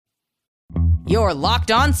Your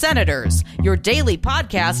Locked On Senators, your daily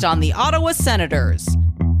podcast on the Ottawa Senators.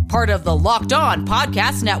 Part of the Locked On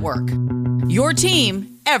Podcast Network. Your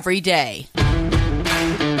team every day.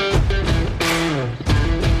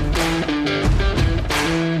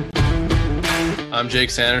 I'm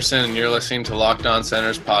Jake Sanderson, and you're listening to Locked On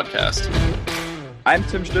Senators podcast. I'm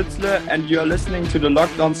Tim Stützle, and you're listening to the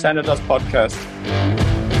Locked On Senators podcast.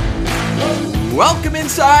 Welcome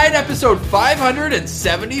inside episode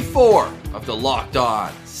 574 of the Locked On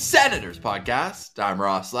Senators podcast. I'm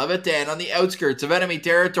Ross Levitt, and on the outskirts of enemy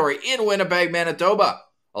territory in Winnipeg, Manitoba,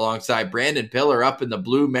 alongside Brandon Pillar up in the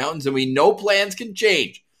Blue Mountains, and we know plans can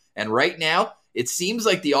change. And right now, it seems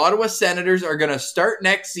like the Ottawa Senators are going to start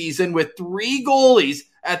next season with 3 goalies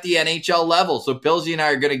at the NHL level. So Pilsy and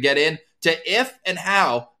I are going to get into if and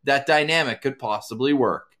how that dynamic could possibly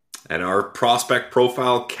work. And our prospect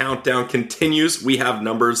profile countdown continues. We have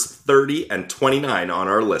numbers 30 and 29 on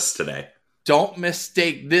our list today. Don't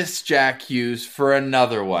mistake this Jack Hughes for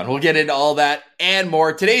another one. We'll get into all that and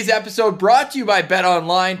more. Today's episode brought to you by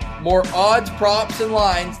BetOnline. More odds, props, and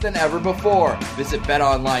lines than ever before. Visit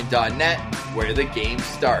betonline.net where the game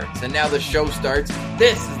starts. And now the show starts.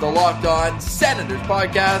 This is the Locked On Senators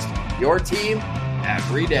podcast. Your team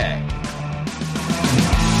every day.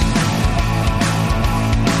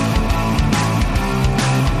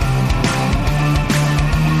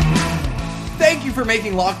 Thank you for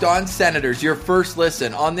making Locked On Senators your first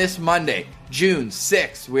listen on this Monday, June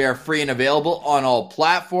 6th. We are free and available on all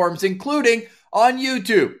platforms, including on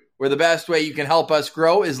YouTube, where the best way you can help us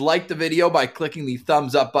grow is like the video by clicking the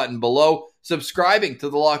thumbs up button below, subscribing to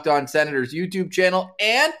the Locked On Senators YouTube channel,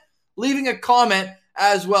 and leaving a comment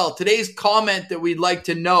as well. Today's comment that we'd like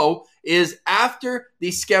to know is after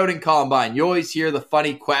the scouting combine. You always hear the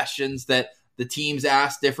funny questions that the teams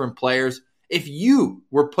ask different players. If you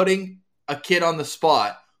were putting a kid on the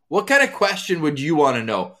spot, what kind of question would you want to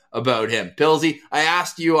know about him? Pilsy, I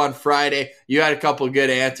asked you on Friday. You had a couple of good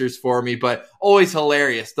answers for me, but always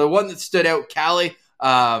hilarious. The one that stood out, Callie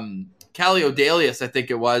O'Dalius, I think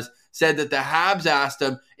it was, said that the Habs asked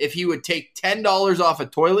him if he would take $10 off a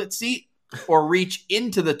toilet seat or reach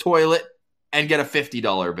into the toilet and get a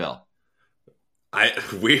 $50 bill.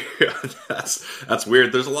 Weird. That's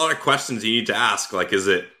weird. There's a lot of questions you need to ask. Like,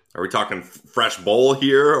 are we talking fresh bowl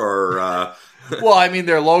here or? Well, I mean,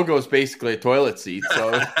 their logo is basically a toilet seat.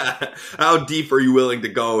 So, how deep are you willing to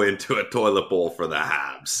go into a toilet bowl for the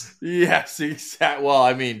Habs? Yes, exactly. Well,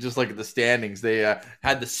 I mean, just look at the standings. They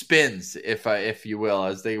had the spins, if you will,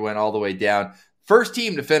 as they went all the way down. First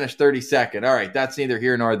team to finish 32nd. All right, that's neither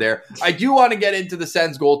here nor there. I do want to get into the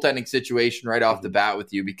Sens goaltending situation right off the bat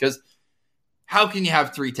with you because how can you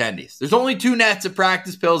have 3 tendies? There's only 2 nets at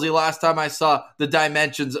practice, Pilsy. Last time I saw the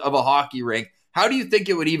dimensions of a hockey rink. How do you think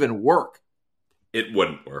it would even work? It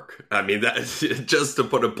wouldn't work. I mean, just to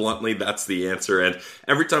put it bluntly, that's the answer. And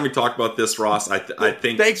every time we talk about this, Ross, I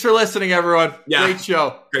think... Thanks for listening, everyone. Yeah,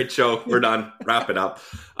 Great show. We're done. Wrap it up.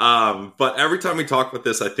 But every time we talk about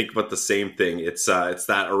this, I think about the same thing. It's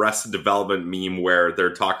that Arrested Development meme where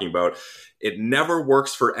they're talking about it never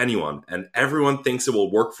works for anyone, and everyone thinks it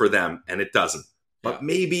will work for them, and it doesn't. But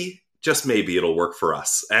maybe, just maybe, it'll work for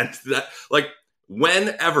us. And that, like,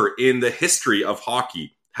 whenever in the history of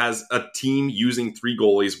hockey has a team using 3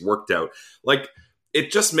 goalies worked out, like,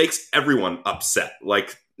 it just makes everyone upset.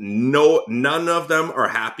 Like, none of them are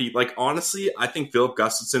happy. Like, honestly, I think Philip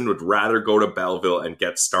Gustafsson would rather go to Belleville and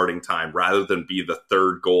get starting time rather than be the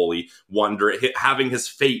 3rd goalie, having his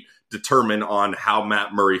fate determine on how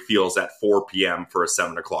Matt Murray feels at 4 p.m. for a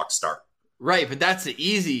 7 o'clock start. Right, but that's the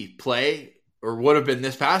easy play, or would have been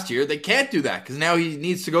this past year. They can't do that because now he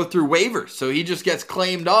needs to go through waivers. So he just gets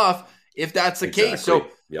claimed off if that's the case. So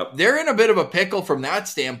They're in a bit of a pickle from that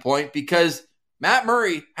standpoint because Matt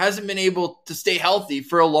Murray hasn't been able to stay healthy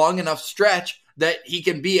for a long enough stretch that he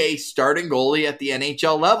can be a starting goalie at the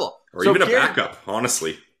NHL level. Or even a backup,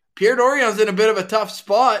 honestly. Pierre Dorion's in a bit of a tough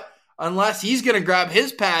spot unless he's going to grab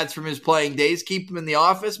his pads from his playing days, keep them in the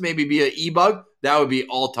office, maybe be an e-bug. That would be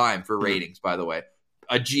all time for ratings, by the way.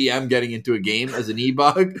 A GM getting into a game as an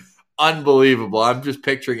e-bug. Unbelievable. I'm just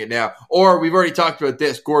picturing it now. Or we've already talked about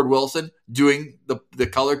this. Gord Wilson doing the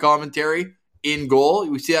color commentary in goal.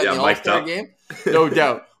 We see that in the All-Star game. No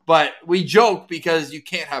doubt. But we joke because you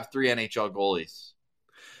can't have 3 NHL goalies.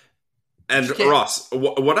 And Ross,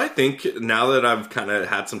 what I think, now that I've kind of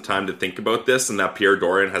had some time to think about this and that Pierre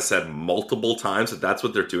Dorion has said multiple times that that's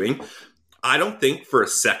what they're doing, I don't think for a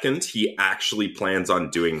second he actually plans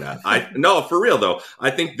on doing that. No, for real though. I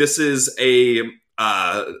think this is a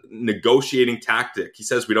negotiating tactic. He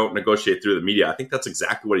says we don't negotiate through the media. I think that's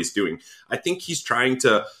exactly what he's doing. I think he's trying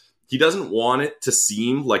to he doesn't want it to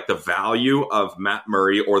seem like the value of Matt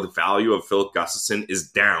Murray or the value of Philip Gustafsson is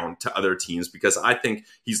down to other teams, because I think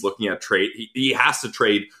he's looking at trade. He has to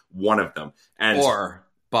trade one of them. Or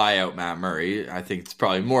buy out Matt Murray. I think it's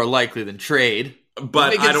probably more likely than trade.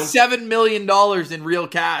 But I don't. $7 million in real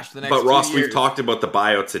cash the next. But Ross, 2 years. we've talked about the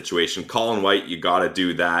buyout situation. Colin White, you got to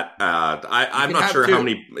do that. I'm not sure how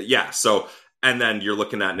many. Yeah. So, and then you're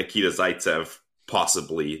looking at Nikita Zaitsev.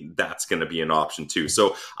 Possibly that's going to be an option too.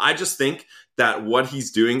 So I just think that what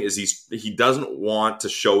he's doing is he doesn't want to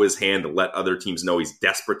show his hand to let other teams know he's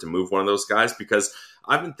desperate to move one of those guys, because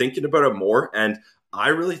I've been thinking about it more, and I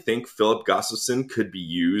really think Philip Gustafsson could be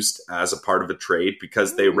used as a part of a trade,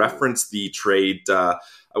 because they referenced the trade.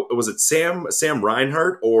 Was it Sam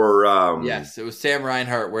Reinhart or? Yes, it was Sam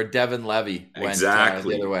Reinhart, where Devin Levy went the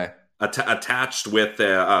other way. Attached with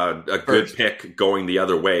a good pick going the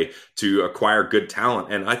other way to acquire good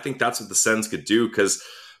talent. And I think that's what the Sens could do, because,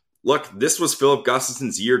 look, this was Philip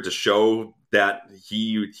Gustafsson's year to show that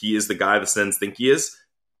he is the guy the Sens think he is.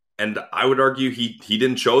 And I would argue he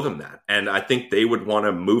didn't show them that. And I think they would want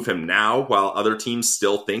to move him now, while other teams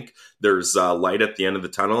still think there's light at the end of the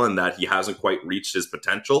tunnel and that he hasn't quite reached his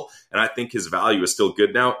potential. And I think his value is still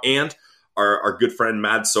good now. And our good friend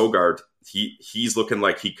Mad Sogard, he's looking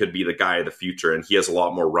like he could be the guy of the future, and he has a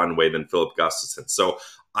lot more runway than Philip Gustafsson. So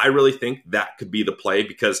I really think that could be the play,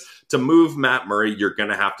 because to move Matt Murray, you're going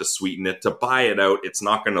to have to sweeten it. To buy it out, it's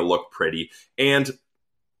not going to look pretty. And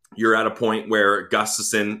you're at a point where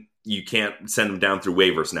Gustafsson, you can't send him down through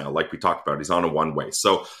waivers now, like we talked about. He's on a one-way.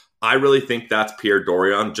 So I really think that's Pierre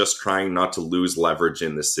Dorion just trying not to lose leverage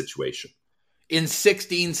in this situation. In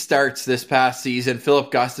 16 starts this past season,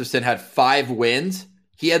 Philip Gustafsson had 5 wins.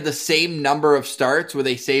 He had the same number of starts with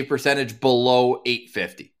a save percentage below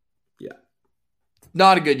 .850. Yeah.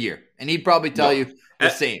 Not a good year. And he'd probably tell you the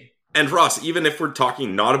same. And Ross, even if we're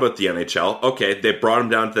talking not about the NHL, okay, they brought him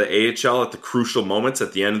down to the AHL at the crucial moments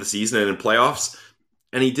at the end of the season and in playoffs,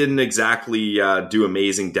 and he didn't exactly do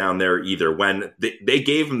amazing down there either. When they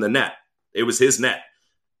gave him the net, it was his net.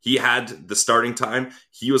 He had the starting time.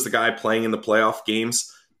 He was the guy playing in the playoff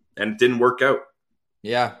games, and it didn't work out.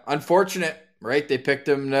 Yeah, unfortunate. Right, they picked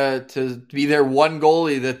him to be their one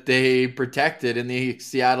goalie that they protected in the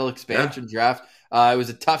Seattle expansion draft. It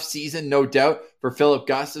was a tough season, no doubt, for Philip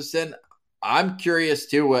Gustafsson. I'm curious,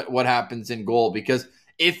 too, what happens in goal, because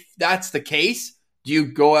if that's the case, do you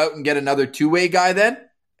go out and get another two-way guy then,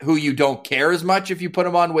 who you don't care as much if you put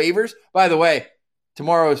him on waivers? By the way,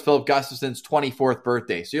 tomorrow is Philip Gustafsson's 24th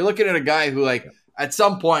birthday. So you're looking at a guy who, at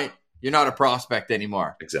some point, you're not a prospect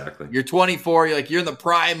anymore. Exactly. You're 24. You're in the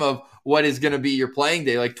prime of what is going to be your playing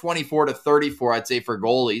day, 24 to 34, I'd say, for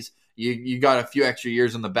goalies. You got a few extra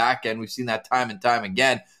years on the back end. We've seen that time and time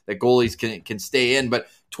again, that goalies can stay in. But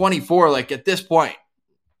 24, at this point,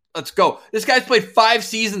 let's go. This guy's played 5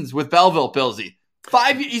 seasons with Belleville, Pilsy.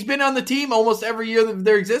 5. He's been on the team almost every year of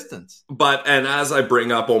their existence. And as I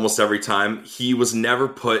bring up almost every time, he was never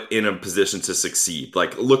put in a position to succeed.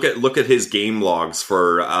 Look at his game logs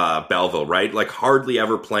for Belleville, right? Hardly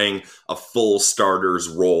ever playing a full starter's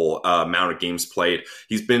role, amount of games played.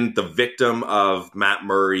 He's been the victim of Matt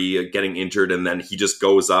Murray getting injured, and then he just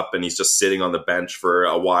goes up and he's just sitting on the bench for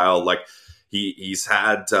a while. He's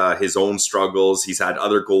had his own struggles. He's had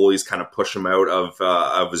other goalies kind of push him out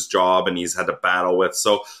of his job, and he's had to battle with.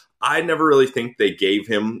 So I never really think they gave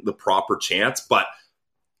him the proper chance, but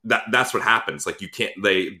that's what happens. You can't.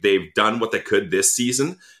 They've done what they could this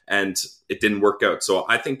season, and it didn't work out. So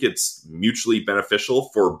I think it's mutually beneficial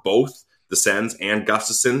for both the Sens and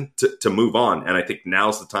Gustafsson to move on, and I think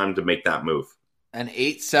now's the time to make that move. An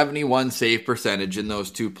 .871 save percentage in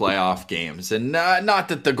those 2 playoff games. And not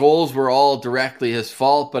that the goals were all directly his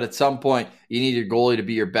fault, but at some point you need your goalie to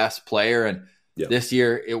be your best player. And This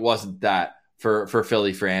year it wasn't that for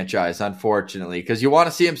Philly franchise, unfortunately, because you want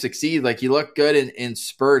to see him succeed. He looked good in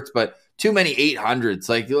spurts, but too many 800s.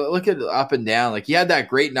 Look at up and down. He had that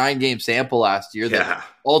great 9-game sample last year that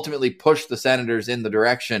ultimately pushed the Senators in the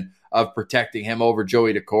direction of protecting him over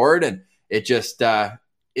Joey Daccord. And it just...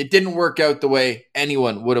 it didn't work out the way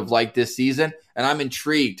anyone would have liked this season, and I'm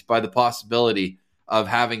intrigued by the possibility of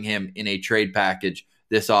having him in a trade package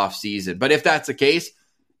this offseason. But if that's the case,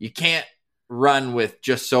 you can't run with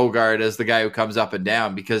just Sogard as the guy who comes up and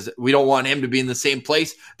down, because we don't want him to be in the same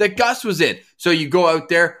place that Gus was in. So you go out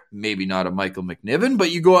there, maybe not a Michael McNiven,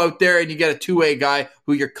 but you go out there and you get a two-way guy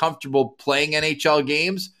who you're comfortable playing NHL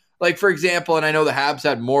games. For example, and I know the Habs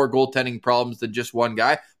had more goaltending problems than just one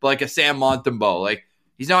guy, but a Sam Montembeault,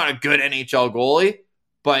 he's not a good NHL goalie,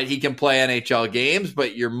 but he can play NHL games,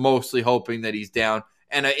 but you're mostly hoping that he's down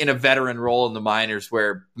and in a veteran role in the minors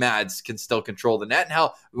where Mads can still control the net. And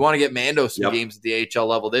hell, we want to get Mando some games at the AHL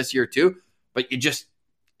level this year too. But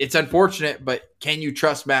it's unfortunate, but can you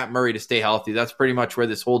trust Matt Murray to stay healthy? That's pretty much where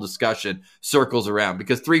this whole discussion circles around,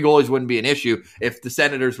 because 3 goalies wouldn't be an issue if the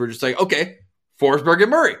Senators were just like, okay, Forsberg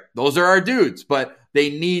and Murray, those are our dudes. But they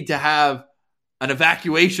need to have an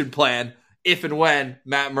evacuation plan if and when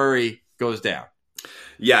Matt Murray goes down.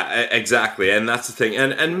 Yeah, exactly. And that's the thing.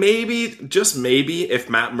 And maybe, just maybe, if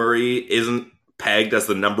Matt Murray isn't pegged as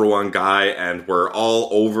the number 1 guy and we're all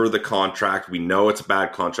over the contract, we know it's a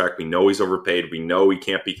bad contract, we know he's overpaid, we know he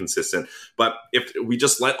can't be consistent. But if we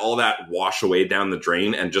just let all that wash away down the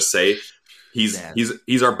drain and just say he's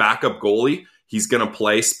our backup goalie, he's going to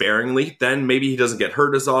play sparingly, then maybe he doesn't get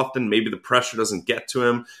hurt as often. Maybe the pressure doesn't get to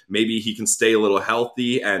him. Maybe he can stay a little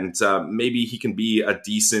healthy, and maybe he can be a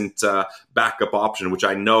decent backup option, which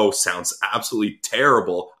I know sounds absolutely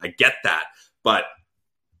terrible. I get that, but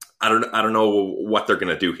I don't know what they're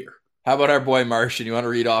going to do here. How about our boy Martian? You want to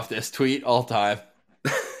read off this tweet all time?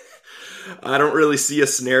 I don't really see a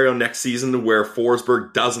scenario next season where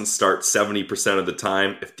Forsberg doesn't start 70% of the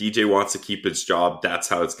time. If DJ wants to keep his job, that's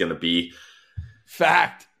how it's going to be.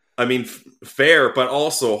 Fact. I mean, fair, but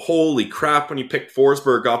also, holy crap, when you picked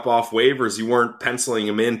Forsberg up off waivers, you weren't penciling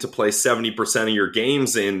him in to play 70% of your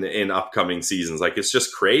games in upcoming seasons. Like, it's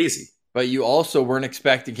just crazy. But you also weren't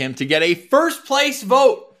expecting him to get a first place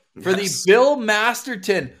vote for the Bill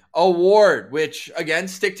Masterton Award, which, again,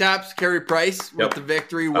 Stick Taps, Carey Price with the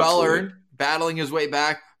victory, well-earned, battling his way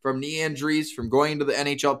back from knee injuries, from going into the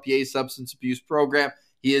NHLPA substance abuse program.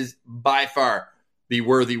 He is by far the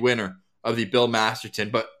worthy winner of the Bill Masterton.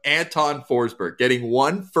 But Anton Forsberg getting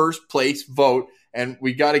 1 first-place vote, and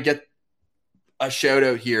we got to get a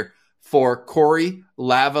shout-out here for Corey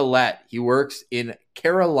Lavalette. He works in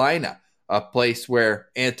Carolina, a place where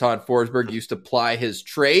Anton Forsberg used to ply his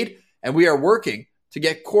trade, and we are working to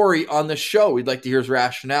get Corey on the show. We'd like to hear his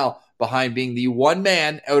rationale behind being the one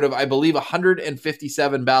man out of, I believe,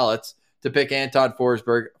 157 ballots to pick Anton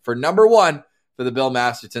Forsberg for number 1 for the Bill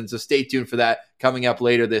Masterton. So stay tuned for that coming up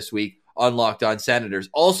later this week on Locked On Senators.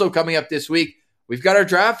 Also coming up this week, we've got our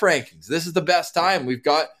draft rankings. This is the best time. We've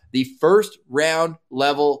got the first round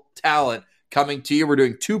level talent coming to you. We're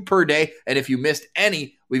doing 2 per day, and if you missed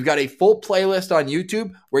any, we've got a full playlist on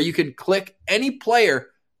YouTube where you can click any player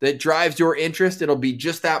that drives your interest. It'll be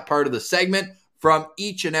just that part of the segment from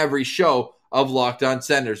each and every show of Locked On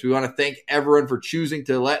Senators. We want to thank everyone for choosing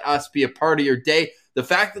to let us be a part of your day. The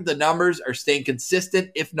fact that the numbers are staying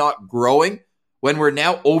consistent, if not growing, when we're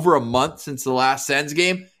now over a month since the last Sens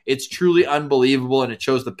game, it's truly unbelievable, and it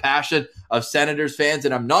shows the passion of Senators fans.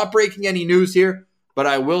 And I'm not breaking any news here, but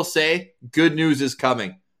I will say good news is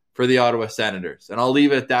coming for the Ottawa Senators. And I'll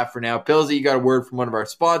leave it at that for now. Pillsy, you got a word from one of our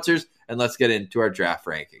sponsors, and let's get into our draft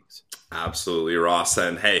rankings. Absolutely, Ross.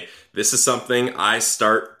 And hey, this is something I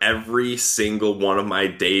start every single one of my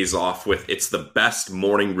days off with. It's the best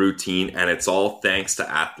morning routine, and it's all thanks to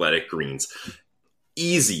Athletic Greens.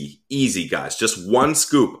 Easy, guys. Just 1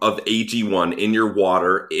 scoop of AG1 in your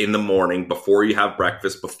water in the morning before you have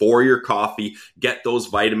breakfast, before your coffee. Get those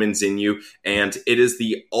vitamins in you, and it is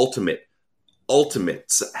the ultimate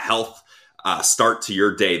health start to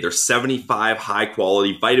your day. There's 75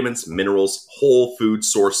 high-quality vitamins, minerals, whole food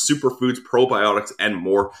source, superfoods, probiotics, and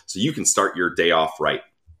more, so you can start your day off right.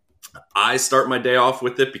 I start my day off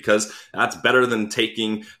with it because that's better than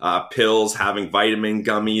taking pills, having vitamin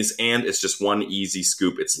gummies, and it's just 1 easy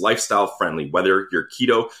scoop. It's lifestyle friendly. Whether you're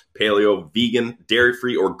keto, paleo, vegan,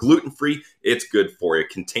 dairy-free, or gluten-free, it's good for you.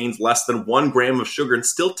 It contains less than 1 gram of sugar and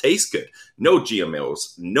still tastes good. No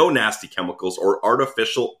GMOs, no nasty chemicals, or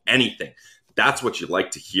artificial anything. That's what you'd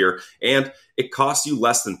like to hear. And it costs you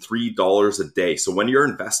less than $3 a day. So when you're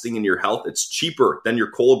investing in your health, it's cheaper than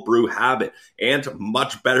your cold brew habit and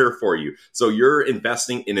much better for you. So you're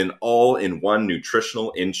investing in an all-in-one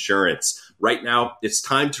nutritional insurance. Right now, it's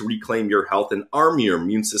time to reclaim your health and arm your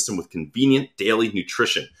immune system with convenient daily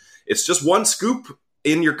nutrition. It's just 1 scoop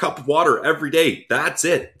in your cup of water every day. That's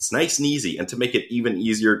it. It's nice and easy. And to make it even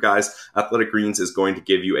easier, guys, Athletic Greens is going to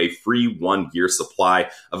give you a free 1-year supply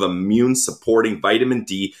of immune-supporting vitamin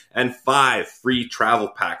D and 5 free travel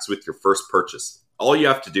packs with your first purchase. All you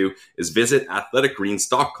have to do is visit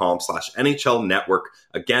athleticgreens.com/NHL Network.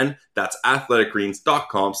 Again, that's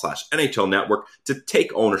athleticgreens.com/NHL Network to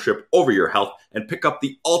take ownership over your health and pick up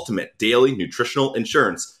the ultimate daily nutritional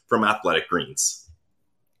insurance from Athletic Greens.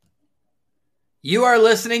 You are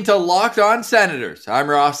listening to Locked On Senators. I'm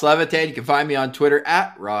Ross Levitan. You can find me on Twitter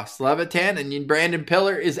at Ross Levitan, and Brandon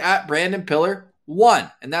Pillar is at Brandon Pillar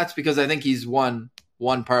 1. And that's because I think he's won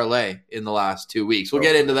one parlay in the last 2 weeks. We'll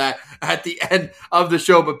get into that at the end of the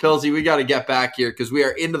show. But Pilsy, we got to get back here because we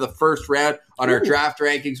are into the first round on our draft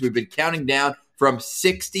rankings. We've been counting down from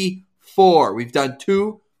 64. We've done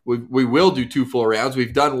 2. We will do 2 full rounds.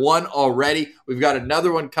 We've done 1 already. We've got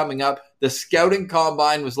another one coming up. The scouting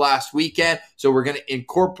combine was last weekend, so we're going to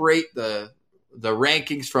incorporate the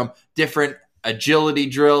rankings from different agility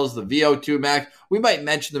drills, the VO2 max. We might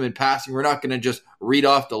mention them in passing. We're not going to just read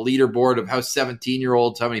off the leaderboard of how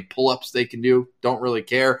 17-year-olds, how many pull-ups they can do. Don't really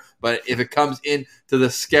care. But if it comes into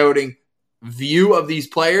the scouting view of these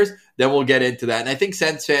players, then we'll get into that. And I think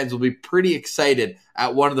Sens fans will be pretty excited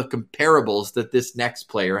at one of the comparables that this next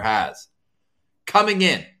player has. Coming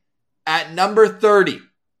in at number 30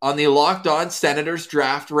 on the Locked On Senators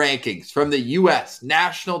draft rankings from the U.S.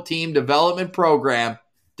 National Team Development Program,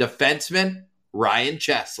 defenseman Ryan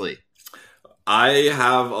Chesley. I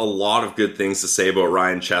have a lot of good things to say about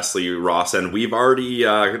Ryan Chesley, Ross, and we've already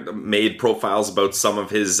made profiles about some of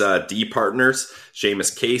his D partners.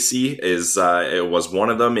 Seamus Casey was one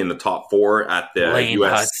of them in the top 4 at the Lane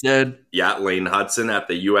Hudson. Yeah, Lane Hudson at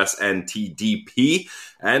the USNTDP.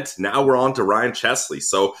 And now we're on to Ryan Chesley.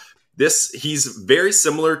 So he's very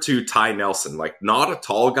similar to Ty Nelson, like not a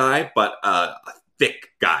tall guy, but a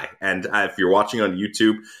thick guy. And if you're watching on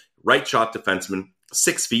YouTube, right shot defenseman,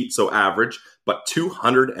 6 feet, so average, but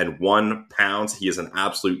 201 pounds. He is an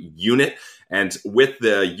absolute unit. And with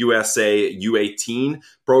the USA U18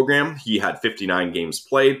 program, he had 59 games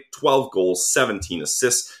played, 12 goals, 17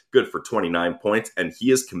 assists, good for 29 points, and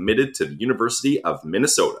he is committed to the University of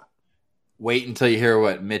Minnesota. Wait until you hear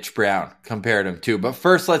what Mitch Brown compared him to. But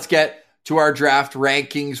first, let's get to our draft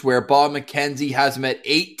rankings where Bob McKenzie has him at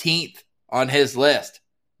 18th on his list.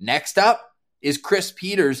 Next up is Chris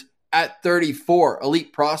Peters at 34,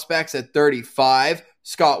 Elite Prospects at 35,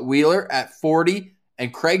 Scott Wheeler at 40,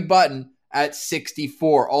 and Craig Button at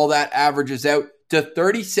 64. All that averages out to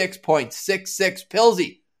 36.66.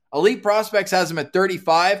 Pilsy, Elite Prospects has him at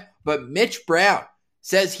 35, but Mitch Brown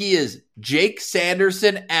says he is Jake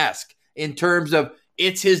Sanderson-esque in terms of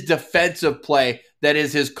it's his defensive play that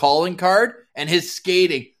is his calling card, and his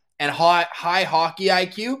skating and high hockey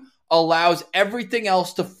IQ allows everything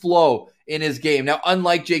else to flow in his game. Now,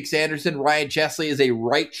 unlike Jake Sanderson, Ryan Chesley is a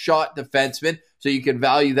right shot defenseman, so you can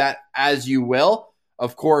value that as you will.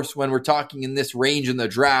 Of course, when we're talking in this range in the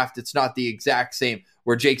draft, it's not the exact same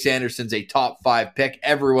where Jake Sanderson's a top 5 pick.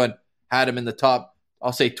 Everyone had him in the top,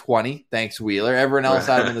 I'll say 20. Thanks, Wheeler. Everyone else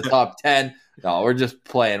had him in the top 10. No, we're just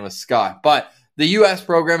playing with Scott. But the U.S.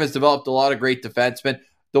 program has developed a lot of great defensemen.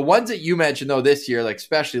 The ones that you mentioned, though, this year, like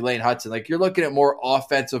especially Lane Hudson, like you're looking at more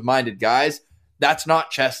offensive-minded guys. That's not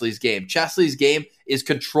Chesley's game. Chesley's game is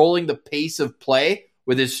controlling the pace of play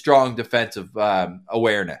with his strong defensive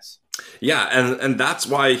awareness. Yeah, and that's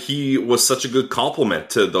why he was such a good complement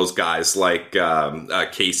to those guys like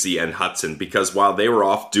Casey and Hudson, because while they were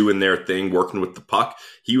off doing their thing, working with the puck,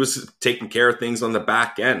 he was taking care of things on the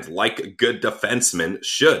back end like a good defenseman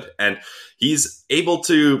should. And he's able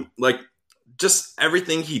to, just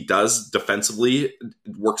everything he does defensively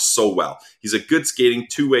works so well. He's a good skating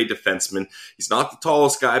two-way defenseman. He's not the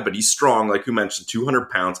tallest guy, but he's strong, like you mentioned, 200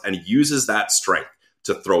 pounds, and he uses that strength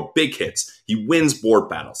to throw big hits. He wins board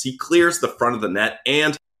battles. He clears the front of the net,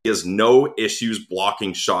 and he has no issues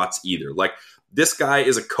blocking shots either. Like, this guy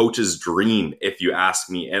is a coach's dream, if you ask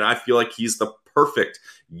me, and I feel like he's the perfect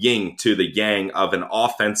yin to the yang of an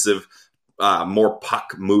offensive, more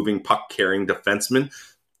puck-moving, puck-carrying defenseman.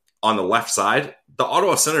 On the left side, the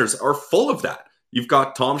Ottawa Senators are full of that. You've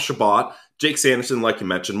got Tom Chabot, Jake Sanderson, like you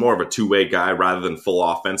mentioned, more of a two-way guy rather than full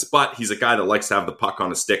offense, but he's a guy that likes to have the puck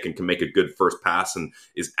on his stick and can make a good first pass and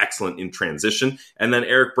is excellent in transition. And then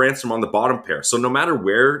Eric Branstrom on the bottom pair. So no matter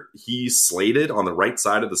where he's slated on the right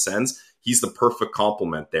side of the Sens, he's the perfect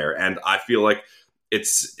complement there. And I feel like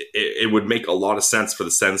it would make a lot of sense for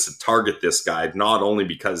the Sens to target this guy, not only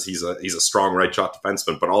because he's a strong right shot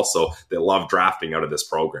defenseman, but also they love drafting out of this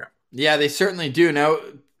program. Yeah, they certainly do. Now,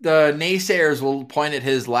 the naysayers will point at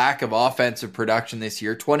his lack of offensive production this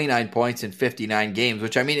year, 29 points in 59 games,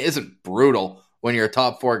 which I mean isn't brutal when you're a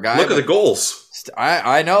top 4 guy. Look at the goals.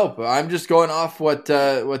 I know, but I'm just going off what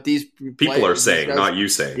these people are saying, not you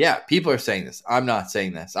saying. Yeah, people are saying this. I'm not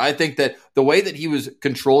saying this. I think that the way that he was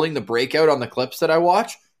controlling the breakout on the clips that I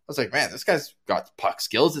watched, I was like, man, this guy's got puck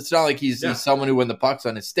skills. It's not like he's someone who, when the puck's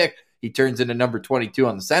on his stick, he turns into number 22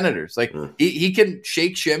 on the Senators. Like he can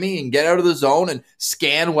shake shimmy and get out of the zone and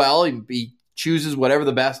scan well. He chooses whatever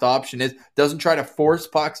the best option is. Doesn't try to force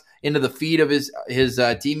pucks into the feet of his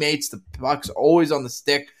teammates. The puck's always on the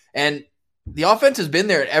stick. And the offense has been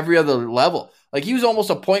there at every other level. Like, he was almost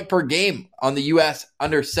a point per game on the U.S.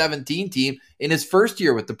 under-17 team in his first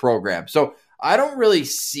year with the program. So I don't really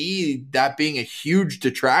see that being a huge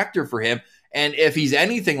detractor for him. And if he's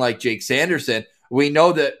anything like Jake Sanderson, we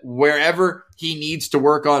know that wherever he needs to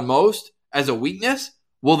work on most as a weakness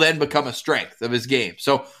will then become a strength of his game.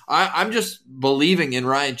 So I'm just believing in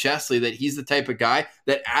Ryan Chesley that he's the type of guy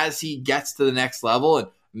that as he gets to the next level, and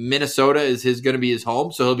Minnesota is going to be his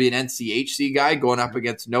home, so he'll be an NCHC guy going up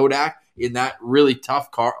against Nodak in that really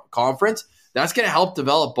tough conference. That's going to help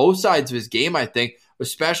develop both sides of his game, I think,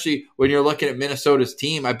 especially when you're looking at Minnesota's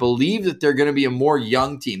team. I believe that they're going to be a more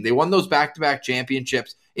young team. They won those back-to-back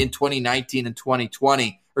championships in 2019 and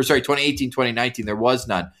 2020. Or sorry, 2018, 2019. There was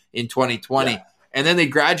none in 2020. Yeah. And then they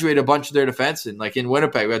graduated a bunch of their defensemen. Like in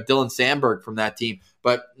Winnipeg, we had Dylan Sandberg from that team.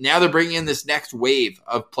 But now they're bringing in this next wave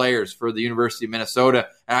of players for the University of Minnesota.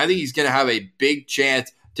 And I think he's going to have a big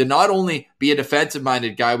chance to not only be a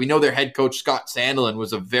defensive-minded guy. We know their head coach, Scott Sandelin,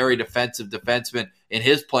 was a very defensive defenseman in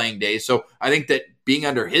his playing days. So I think that being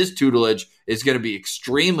under his tutelage is going to be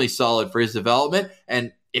extremely solid for his development.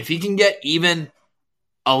 And if he can get even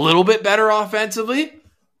a little bit better offensively,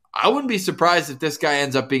 I wouldn't be surprised if this guy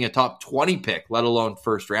ends up being a top 20 pick, let alone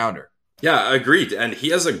first rounder. Yeah, agreed. And he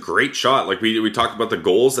has a great shot. Like we talked about the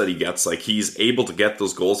goals that he gets. Like, he's able to get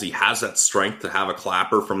those goals. He has that strength to have a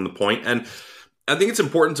clapper from the point. And I think it's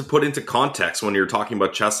important to put into context when you're talking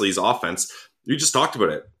about Chesley's offense. You just talked about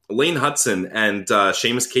it. Lane Hudson and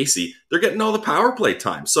Seamus Casey, they're getting all the power play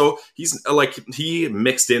time. So he's like, he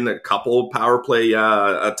mixed in a couple power play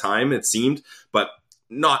time, it seemed, but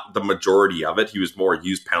not the majority of it. He was more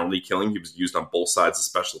used penalty killing. He was used on both sides of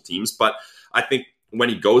special teams. But I think when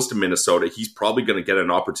he goes to Minnesota, he's probably going to get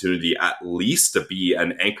an opportunity at least to be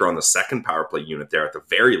an anchor on the second power play unit there at the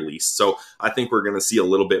very least. So I think we're going to see a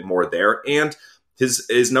little bit more there. And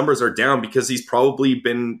his numbers are down because he's probably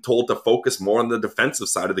been told to focus more on the defensive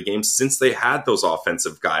side of the game since they had those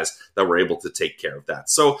offensive guys that were able to take care of that.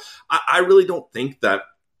 So I really don't think that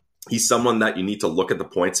he's someone that you need to look at the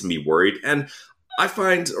points and be worried. And I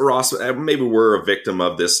find, Ross, maybe we're a victim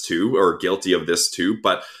of this too, or guilty of this too,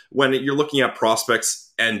 but when you're looking at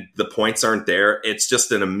prospects and the points aren't there, it's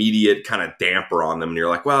just an immediate kind of damper on them. And you're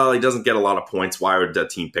like, well, he doesn't get a lot of points. Why would the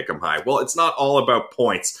team pick him high? Well, it's not all about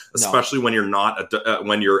points, especially when you're not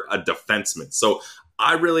when you're a defenseman. So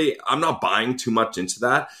I'm not buying too much into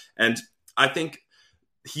that. And I think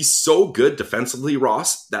he's so good defensively,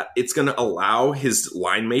 Ross, that it's going to allow his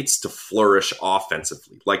line mates to flourish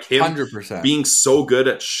offensively. Like him 100%. Being so good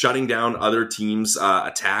at shutting down other teams'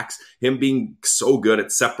 attacks, him being so good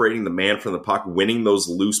at separating the man from the puck, winning those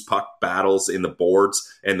loose puck battles in the boards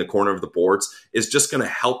and the corner of the boards is just going to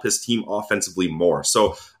help his team offensively more.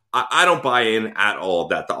 So I don't buy in at all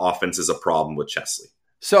that the offense is a problem with Chesley.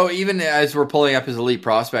 So even as we're pulling up his Elite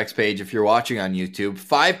Prospects page, if you're watching on YouTube,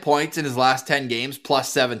 5 points in his last 10 games, plus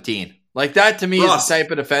 17. Like, that to me is the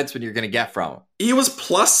type of defenseman you're going to get from him. He was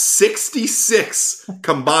plus 66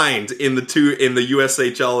 combined in the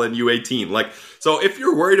USHL and U18. Like, so if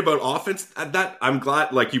you're worried about offense, that I'm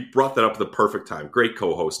glad like you brought that up at the perfect time. Great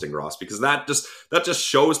co-hosting, Ross, because that just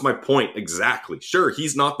shows my point exactly. Sure,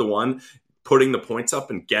 he's not the one putting the points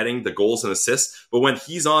up and getting the goals and assists, but when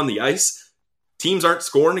he's on the ice, teams aren't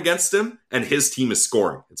scoring against him, and his team is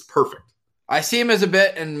scoring. It's perfect. I see him as a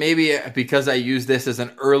bit, and maybe because I use this as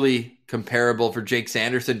an early comparable for Jake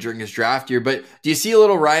Sanderson during his draft year, but do you see a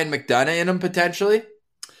little Ryan McDonough in him potentially?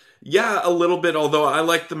 Yeah, a little bit, although I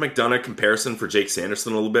like the McDonough comparison for Jake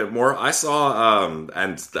Sanderson a little bit more. I saw,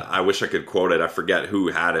 and I wish I could quote it, I forget who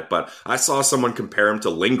had it, but I saw someone compare him to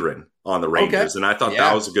Lindgren on the Rangers, and I thought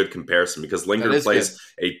that was a good comparison because Lindgren plays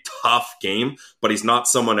a tough game, but he's not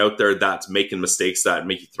someone out there that's making mistakes that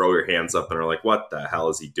make you throw your hands up and are like, what the hell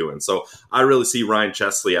is he doing? So I really see Ryan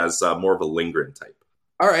Chesley as more of a Lindgren type.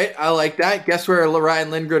 All right, I like that. Guess where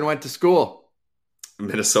Ryan Lindgren went to school?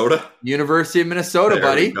 Minnesota? University of Minnesota, there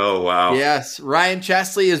buddy. Oh, wow. Yes. Ryan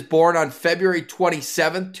Chesley is born on February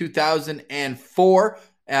 27th, 2004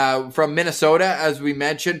 from Minnesota, as we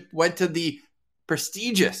mentioned. Went to the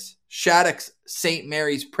prestigious Shattuck St.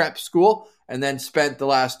 Mary's Prep School and then spent the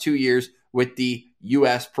last 2 years with the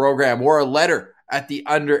U.S. program. Wore a letter at the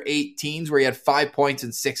under-18s where he had 5 points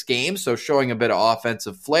in 6 games, so showing a bit of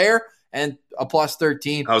offensive flair. And a plus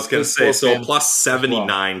 13. I was going to say, so a plus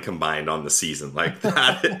 79 combined on the season. Like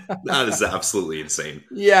that is absolutely insane.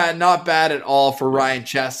 Yeah, not bad at all for Ryan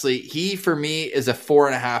Chesley. He, for me, is a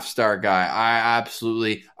 4.5-star guy. I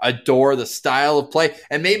absolutely adore the style of play.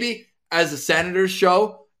 And maybe as a Senators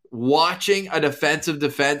show, watching a defensive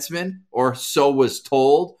defenseman, or so was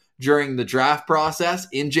told, during the draft process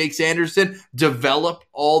in Jake Sanderson, develop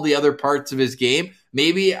all the other parts of his game.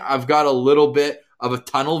 Maybe I've got a little bit of a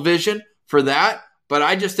tunnel vision for that, but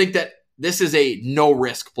I just think that this is a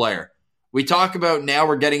no-risk player. We talk about now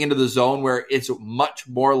we're getting into the zone where it's much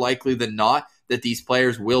more likely than not that these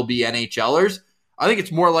players will be NHLers. I think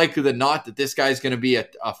it's more likely than not that this guy's going to be a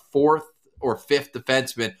fourth or fifth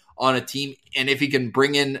defenseman on a team, and if he can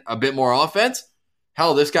bring in a bit more offense,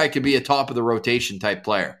 hell, this guy could be a top of the rotation type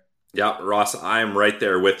player. Yeah, Ross, I am right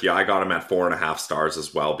there with you. I got him at 4.5 stars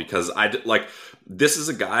as well because this is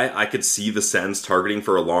a guy I could see the Sens targeting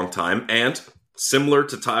for a long time. And similar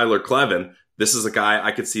to Tyler Kleven, this is a guy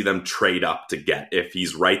I could see them trade up to get. If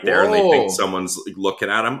he's right there and they think someone's looking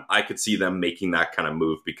at him, I could see them making that kind of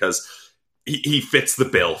move because he fits the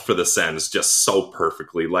bill for the Sens just so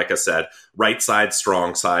perfectly. Like I said, right side,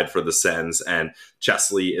 strong side for the Sens, and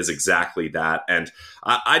Chesley is exactly that. And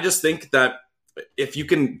I just think that if you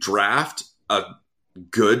can draft a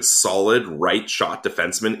good, solid, right shot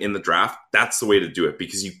defenseman in the draft, that's the way to do it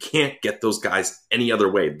because you can't get those guys any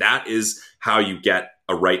other way. That is how you get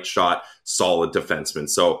a right shot, solid defenseman.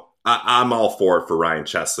 So I'm all for it for Ryan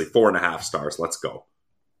Chesley. 4.5 stars. Let's go.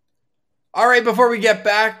 All right, before we get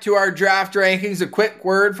back to our draft rankings, a quick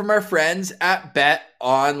word from our friends at Bet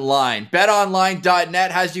Online.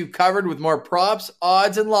 BetOnline.net has you covered with more props,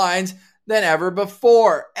 odds, and lines than ever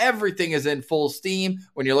before. Everything is in full steam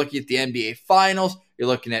when you're looking at the NBA Finals, you're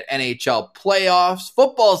looking at NHL playoffs,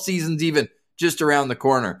 football season's even just around the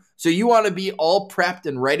corner. So you want to be all prepped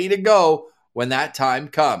and ready to go when that time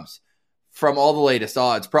comes. From all the latest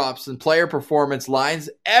odds, props, and player performance lines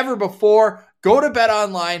ever before, go to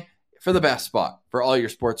BetOnline for the best spot for all your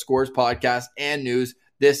sports scores, podcasts, and news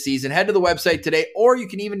this season. Head to the website today, or you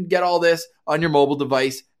can even get all this on your mobile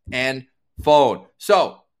device and phone.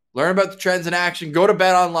 So, learn about the trends in action. Go to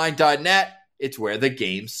betonline.net. It's where the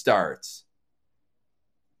game starts.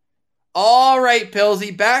 All right,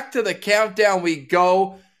 Pillsy, back to the countdown we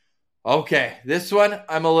go. Okay, this one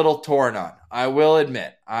I'm a little torn on. I will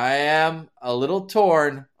admit, I am a little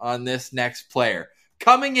torn on this next player.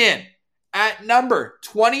 Coming in at number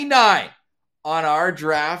 29 on our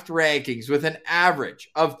draft rankings with an average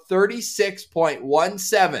of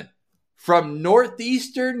 36.17 from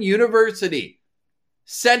Northeastern University.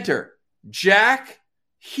 Center, Jack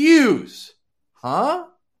Hughes. Huh?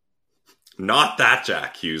 Not that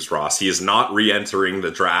Jack Hughes, Ross. He is not re-entering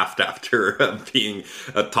the draft after being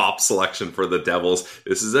a top selection for the Devils.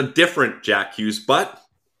 This is a different Jack Hughes, but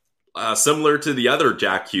similar to the other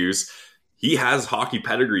Jack Hughes, he has hockey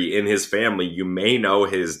pedigree in his family. You may know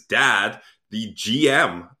his dad, the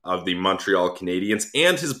GM of the Montreal Canadiens,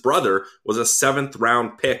 and his brother was a 7th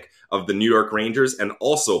round pick of the New York Rangers and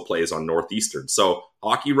also plays on Northeastern. So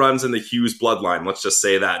hockey runs in the Hughes bloodline. Let's just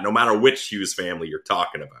say that, no matter which Hughes family you're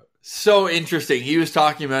talking about. So interesting. He was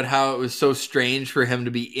talking about how it was so strange for him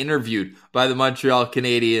to be interviewed by the Montreal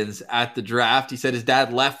Canadiens at the draft. He said his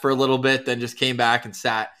dad left for a little bit, then just came back and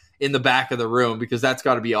sat in the back of the room because that's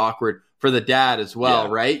got to be awkward for the dad as well,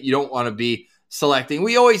 right? You don't want to be selecting.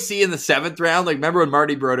 We always see in the 7th round, like remember when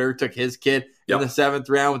Marty Brodeur took his kid in the 7th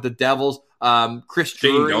round with the Devils? Chris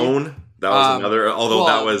Drury. Shane Doan, that was another, although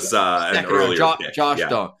that was an earlier pick. Josh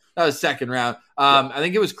Doan. That was 2nd round. I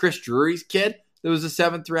think it was Chris Drury's kid that was a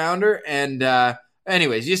 7th rounder. And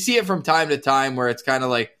anyways, you see it from time to time where it's kind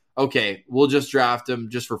of like, okay, we'll just draft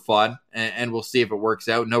him just for fun and we'll see if it works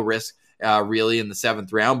out. No risk really in the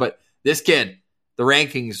 7th round. But this kid, the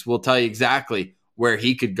rankings will tell you exactly where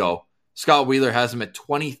he could go. Scott Wheeler has him at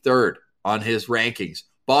 23rd on his rankings.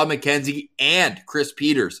 Bob McKenzie and Chris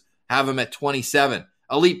Peters have him at 27.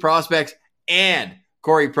 Elite Prospects and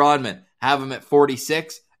Corey Pronman have him at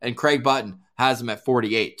 46. And Craig Button has him at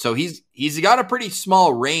 48. So he's got a pretty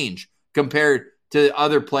small range compared to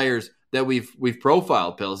other players that we've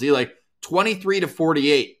profiled, Pillsy. Like 23 to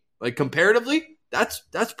 48. Like comparatively, that's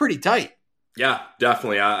pretty tight. Yeah,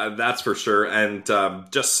 definitely. That's for sure. And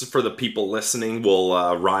just for the people listening,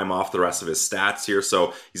 we'll rhyme off the rest of his stats here.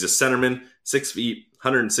 So he's a centerman, 6 feet,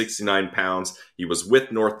 169 pounds. He was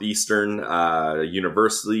with Northeastern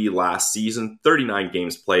University last season, 39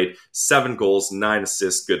 games played, 7 goals, 9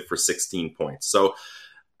 assists, good for 16 points. So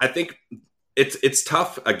I think it's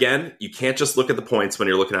tough. Again, you can't just look at the points when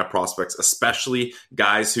you're looking at prospects, especially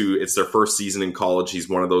guys who it's their first season in college. He's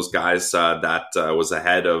one of those guys that was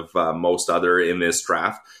ahead of most other in this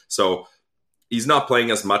draft. So he's not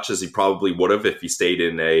playing as much as he probably would have if he stayed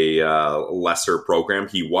in a lesser program.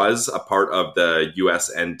 He was a part of the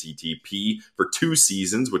USNTTP for 2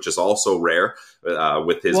 seasons, which is also rare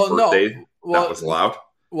with his birthday. That was allowed.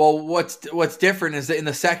 Well, what's different is that in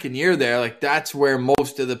the 2nd year there, like that's where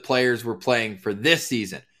most of the players were playing for this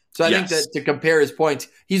season. So I think that to compare his points,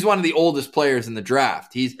 he's one of the oldest players in the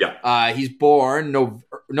draft. He's born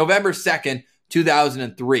November 2nd,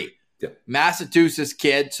 2003. Yeah. Massachusetts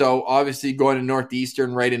kid, so obviously going to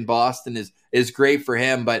Northeastern right in Boston is great for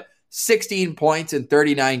him, but 16 points in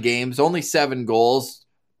 39 games, only 7 goals.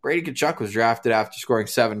 Brady Tkachuk was drafted after scoring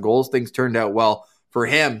 7 goals. Things turned out well for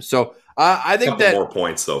him. So I think that more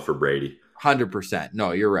points though for Brady. 100%.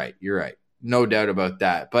 No, you're right. No doubt about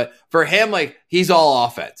that. But for him, like, he's all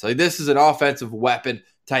offense. Like, this is an offensive weapon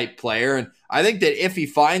type player. And I think that if he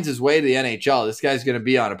finds his way to the NHL, this guy's going to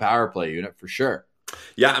be on a power play unit for sure.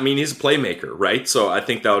 Yeah, I mean, he's a playmaker, right? So I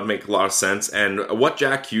think that would make a lot of sense. And what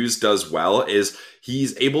Jack Hughes does well is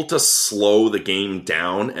he's able to slow the game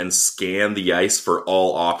down and scan the ice for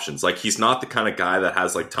all options. Like, he's not the kind of guy that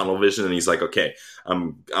has like tunnel vision and he's like, okay,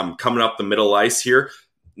 I'm coming up the middle ice here.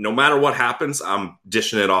 No matter what happens, I'm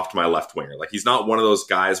dishing it off to my left winger. Like, he's not one of those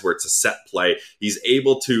guys where it's a set play. He's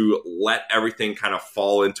able to let everything kind of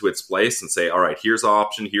fall into its place and say, all right, here's an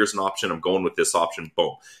option. I'm going with this option.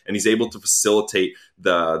 Boom. And he's able to facilitate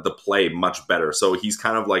the play much better. So he's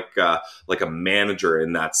kind of like a manager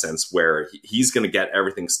in that sense, where he's going to get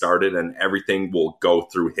everything started and everything will go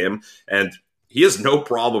through him. And he has no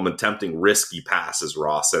problem attempting risky passes,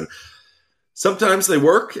 Ross. And sometimes they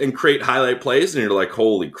work and create highlight plays, and you're like,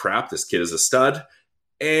 holy crap, this kid is a stud.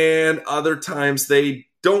 And other times they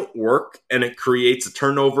don't work, and it creates a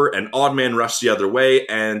turnover, an odd man rush the other way,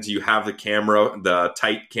 and you have the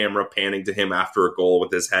tight camera panning to him after a goal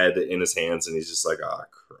with his head in his hands, and he's just like, oh,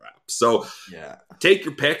 crap. So take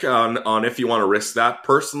your pick on if you want to risk that.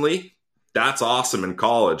 Personally, that's awesome in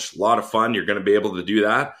college. A lot of fun. You're going to be able to do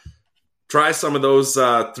that. Try some of those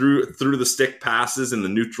through the stick passes in the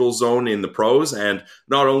neutral zone in the pros, and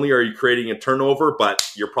not only are you creating a turnover, but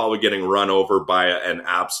you're probably getting run over by an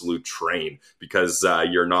absolute train because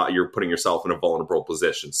you're putting yourself in a vulnerable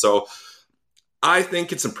position. So I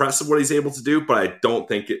think it's impressive what he's able to do, but I don't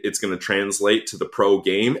think it's going to translate to the pro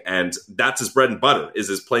game, and that's his bread and butter, is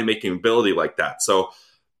his playmaking ability like that. So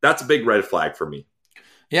that's a big red flag for me.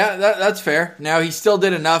 Yeah, that's fair. Now, he still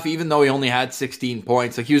did enough, even though he only had 16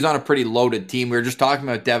 points. Like, he was on a pretty loaded team. We were just talking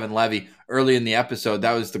about Devin Levy early in the episode.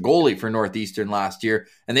 That was the goalie for Northeastern last year,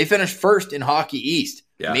 and they finished first in Hockey East.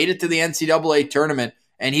 Yeah. Made it to the NCAA tournament,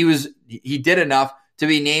 and he did enough to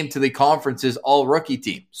be named to the conference's all-rookie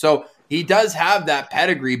team. So he does have that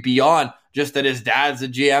pedigree beyond just that his dad's a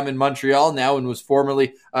GM in Montreal now and was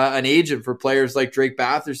formerly an agent for players like Drake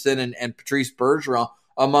Batherson and Patrice Bergeron,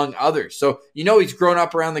 among others. So, he's grown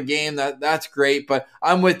up around the game. That's great, but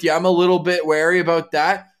I'm with you. I'm a little bit wary about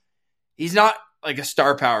that. He's not like a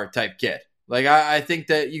star power type kid. Like, I think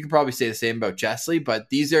that you can probably say the same about Chesley, but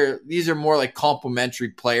these are more like complementary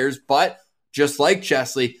players. But just like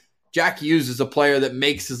Chesley, Jack Hughes is a player that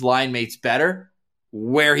makes his line mates better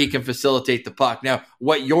where he can facilitate the puck. Now,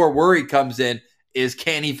 what your worry comes in is,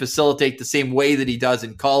 can he facilitate the same way that he does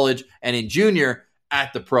in college and in junior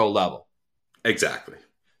at the pro level? Exactly.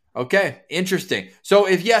 Okay, interesting. So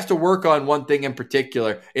if he has to work on one thing in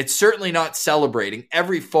particular, it's certainly not celebrating.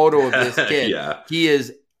 Every photo of this kid, He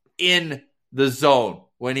is in the zone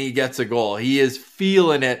when he gets a goal. He is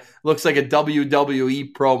feeling it. Looks like a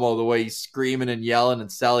WWE promo, the way he's screaming and yelling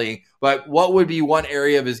and selling. But what would be one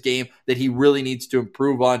area of his game that he really needs to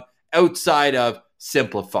improve on outside of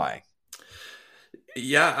simplifying?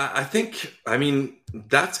 Yeah, I mean,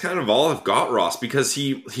 that's kind of all I've got, Ross, because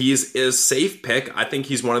he's a safe pick. I think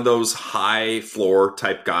he's one of those high floor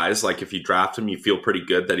type guys. Like, if you draft him, you feel pretty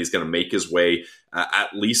good that he's going to make his way at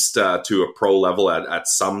least to a pro level at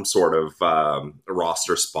some sort of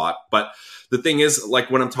roster spot. But the thing is, like,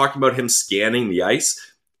 when I'm talking about him scanning the ice,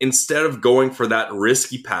 instead of going for that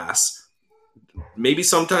risky pass, maybe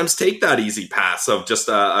sometimes take that easy pass of just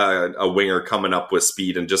a winger coming up with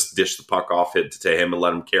speed and just dish the puck off it to him and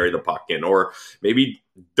let him carry the puck in. Or maybe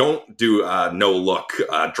don't do a no-look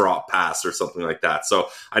drop pass or something like that. So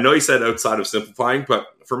I know you said outside of simplifying, but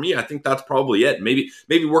for me, I think that's probably it. Maybe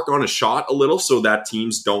work on a shot a little so that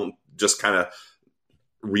teams don't just kind of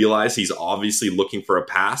realize he's obviously looking for a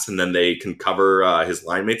pass, and then they can cover his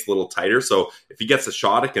line mates a little tighter. So if he gets a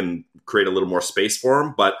shot, it can create a little more space for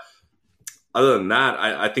him. But other than that,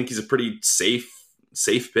 I think he's a pretty safe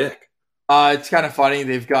pick. It's kind of funny.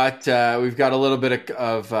 We've got a little bit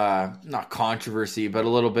of not controversy, but a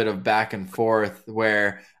little bit of back and forth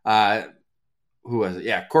where who was it?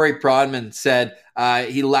 Yeah, Corey Prodman said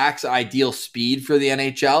he lacks ideal speed for the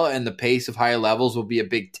NHL, and the pace of higher levels will be a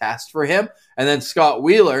big test for him. And then Scott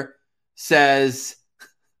Wheeler says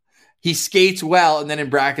he skates well, and then in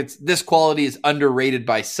brackets, this quality is underrated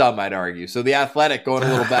by some, I'd argue. So the Athletic going a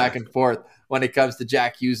little back and forth when it comes to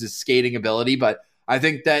Jack Hughes' skating ability, but I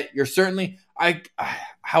think that you're certainly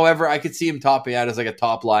however, I could see him topping out as like a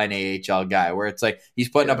top line AHL guy where it's like he's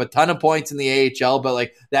putting up a ton of points in the AHL, but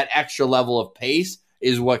like that extra level of pace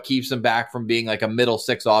is what keeps him back from being like a middle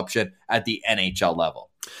six option at the NHL level.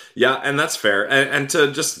 Yeah, and that's fair. And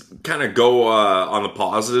to just kind of go on the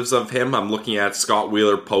positives of him, I'm looking at Scott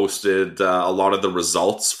Wheeler posted a lot of the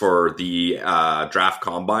results for the draft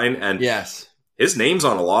combine. And yes, his name's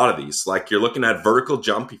on a lot of these. Like you're looking at vertical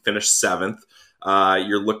jump, he finished 7th.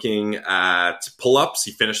 You're looking at pull-ups,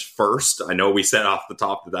 he finished 1st. I know we said off the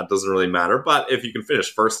top that doesn't really matter, but if you can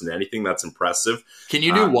finish 1st in anything, that's impressive. Can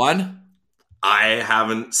you do one? I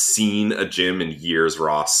haven't seen a gym in years,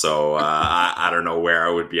 Ross, so I don't know where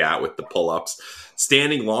I would be at with the pull-ups.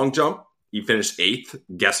 Standing long jump, he finished 8th.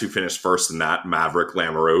 Guess who finished 1st in that? Maverick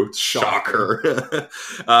Lamoureux. Shocker.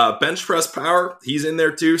 Bench press power, he's in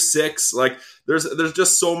there too, 6. Like there's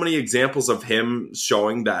just so many examples of him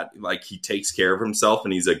showing that like he takes care of himself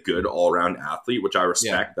and he's a good all-around athlete, which I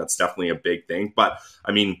respect. Yeah. That's definitely a big thing. But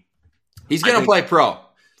I mean, he's going to play pro.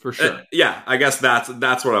 For sure. Yeah, I guess that's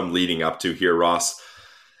what I'm leading up to here, Ross.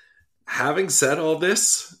 Having said all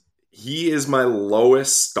this, he is my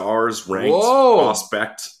lowest stars ranked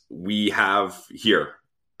prospect we have here.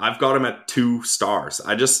 I've got him at 2 stars.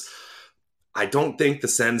 I don't think the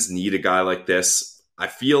Sens need a guy like this. I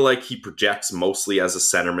feel like he projects mostly as a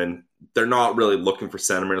centerman. They're not really looking for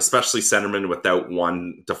centerman, especially centerman without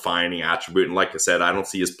one defining attribute. And like I said, I don't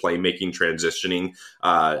see his playmaking transitioning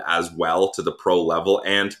as well to the pro level.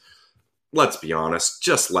 And let's be honest,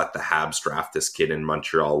 just let the Habs draft this kid in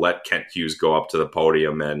Montreal. Let Kent Hughes go up to the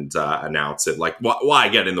podium and announce it. Like, why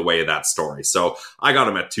get in the way of that story? So I got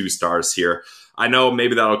him at 2 stars here. I know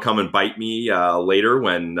maybe that'll come and bite me later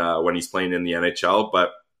when he's playing in the NHL,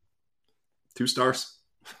 but 2 stars.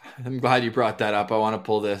 I'm glad you brought that up. I want to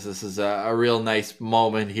pull this. This is a real nice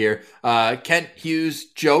moment here. Kent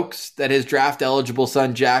Hughes jokes that his draft-eligible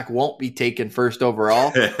son, Jack, won't be taken 1st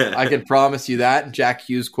overall. I can promise you that. And Jack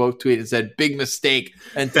Hughes quote tweeted and said, "Big mistake,"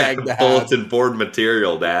 and tagged the bulletin board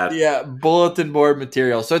material, Dad. Yeah, bulletin board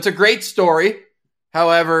material. So it's a great story.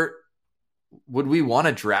 However, would we want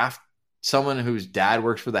to draft someone whose dad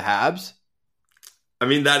works for the Habs? I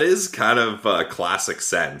mean, that is kind of a classic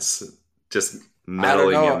sense. Just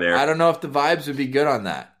meddling in there. I don't know if the vibes would be good on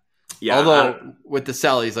that. Yeah. Although with the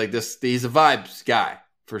Sell, he's like this. He's a vibes guy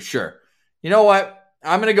for sure. You know what?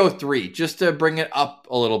 I'm going to go 3 just to bring it up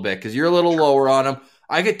a little bit because you're a little lower on him.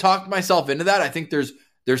 I could talk myself into that. I think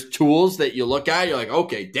there's tools that you look at. You're like,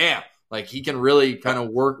 okay, damn. Like he can really kind of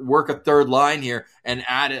work a third line here and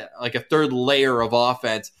add like a third layer of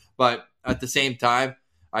offense. But at the same time,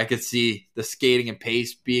 I could see the skating and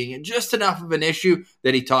pace being just enough of an issue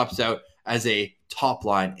that he tops out as a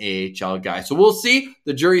top-line AHL guy. So we'll see.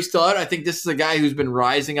 The jury's still out. I think this is a guy who's been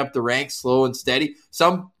rising up the ranks slow and steady.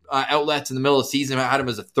 Some outlets in the middle of the season had him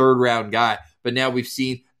as a third-round guy, but now we've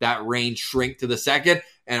seen that range shrink to the second,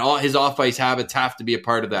 and all his off-ice habits have to be a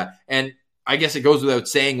part of that. And I guess it goes without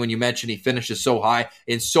saying when you mention he finishes so high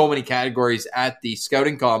in so many categories at the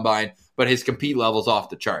scouting combine, but his compete level's off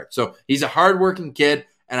the chart. So he's a hardworking kid,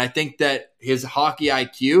 and I think that his hockey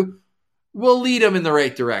IQ will lead him in the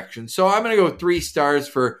right direction. So I'm going to go 3 stars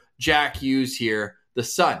for Jack Hughes here, the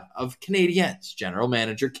son of Canadiens general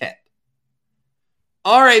manager Kent.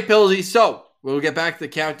 All right, Pillsy. So we'll get back to the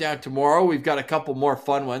countdown tomorrow. We've got a couple more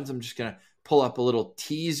fun ones. I'm just going to pull up a little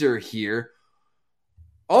teaser here.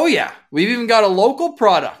 Oh, yeah. We've even got a local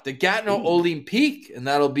product, the Gatineau Olympique, and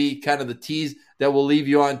that'll be kind of the tease that we'll leave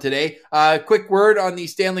you on today. Quick word on the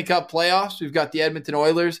Stanley Cup playoffs. We've got the Edmonton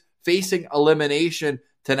Oilers facing elimination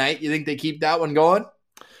tonight. You think they keep that one going?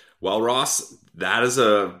 Well, Ross, that is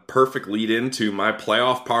a perfect lead into my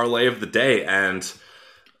playoff parlay of the day. And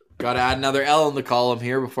got to add another L in the column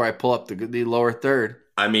here before I pull up the lower third.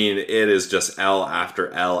 I mean, it is just L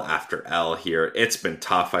after L after L here. It's been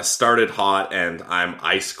tough. I started hot and I'm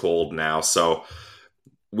ice cold now. So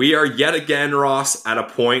we are yet again, Ross, at a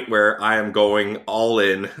point where I am going all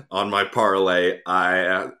in on my parlay.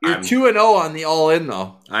 You're 2-0 on the all in,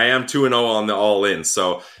 though. I am 2-0 on the all in.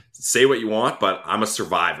 So say what you want, but I'm a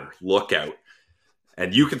survivor. Look out.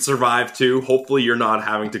 And you can survive too. Hopefully you're not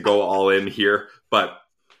having to go all in here. But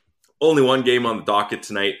only one game on the docket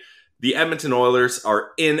tonight. The Edmonton Oilers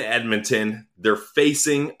are in Edmonton. They're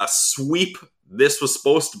facing a sweep. This was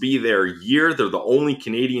supposed to be their year. They're the only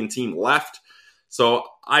Canadian team left. So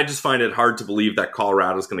I just find it hard to believe that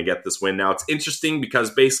Colorado is going to get this win. Now, it's interesting because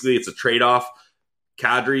basically it's a trade-off.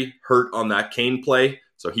 Kadri hurt on that Kane play,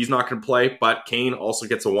 So he's not going to play, but Kane also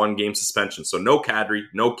gets a 1-game suspension. So no Kadri,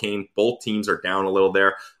 no Kane. Both teams are down a little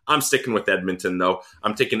there. I'm sticking with Edmonton, though.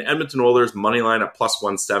 I'm taking Edmonton Oilers money line at plus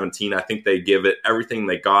 117. I think they give it everything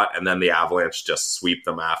they got, and then the Avalanche just sweep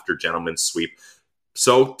them after gentlemen's sweep.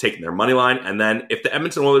 So taking their money line, and then if the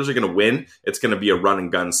Edmonton Oilers are going to win, it's going to be a run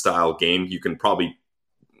and gun style game. You can probably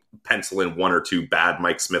pencil in 1 or 2 bad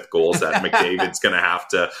Mike Smith goals that McDavid's going to have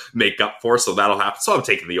to make up for. So that'll happen. So I'm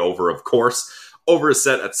taking the over, of course. Over is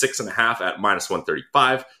set at 6.5 at minus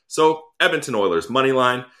 135. So Edmonton Oilers money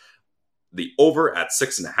line, the over at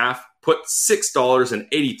 6.5. Put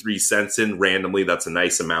 $6.83 in randomly. That's a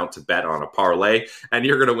nice amount to bet on a parlay. And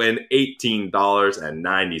you're going to win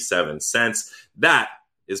 $18.97. That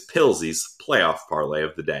is Pillsy's playoff parlay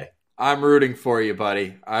of the day. I'm rooting for you,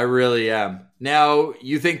 buddy. I really am. Now,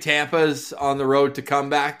 you think Tampa's on the road to come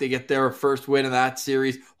back? They get their first win in that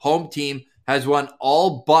series. Home team has won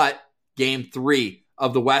all but Game 3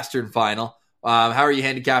 of the Western Final. How are you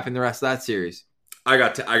handicapping the rest of that series? I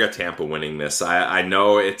got Tampa winning this. I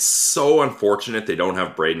know it's so unfortunate they don't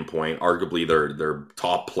have Braden Point, arguably their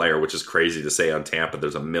top player, which is crazy to say on Tampa.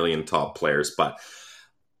 There's a million top players, but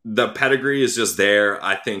the pedigree is just there.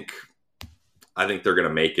 I think they're going to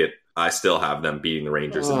make it. I still have them beating the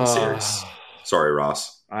Rangers in the series. Sorry,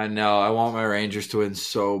 Ross. I know. I want my Rangers to win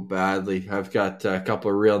so badly. I've got a couple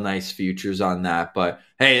of real nice futures on that. But,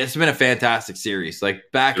 hey, it's been a fantastic series. Like,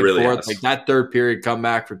 back and forth. Has. Like, that third period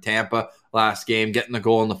comeback for Tampa last game, getting the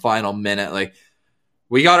goal in the final minute. Like,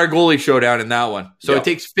 we got our goalie showdown in that one. So It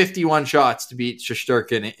takes 51 shots to beat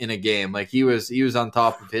Shesterkin in a game. Like, he was on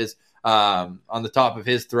top of his on the top of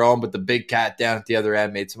his throne, but the big cat down at the other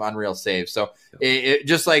end made some unreal saves. So, it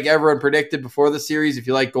just like everyone predicted before the series, if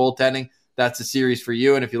you like goaltending, that's a series for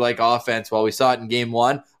you. And if you like offense, well, we saw it in Game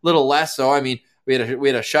 1, a little less so. I mean, we had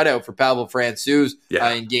a shutout for Pavel Francouz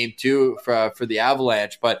in Game 2 for the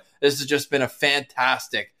Avalanche, but this has just been a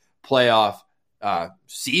fantastic playoff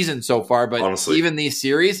season so far. But honestly, even these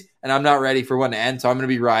series, and I'm not ready for one to end, so I'm going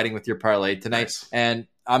to be riding with your parlay tonight. Nice. And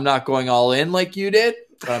I'm not going all in like you did,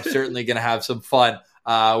 but I'm certainly going to have some fun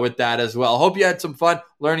with that as well. Hope you had some fun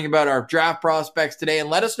learning about our draft prospects today, and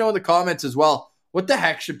let us know in the comments as well. What the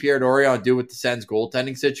heck should Pierre Dorion do with the Sens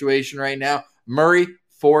goaltending situation right now? Murray,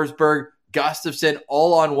 Forsberg, Gustafsson,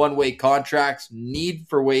 all on one-way contracts, need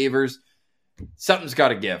for waivers. Something's got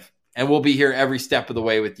to give. And we'll be here every step of the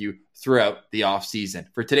way with you throughout the offseason.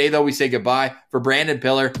 For today, though, we say goodbye. For Brandon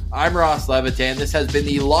Pillar, I'm Ross Levitan. This has been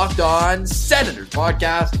the Locked On Senators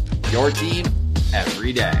podcast, your team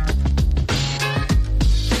every day.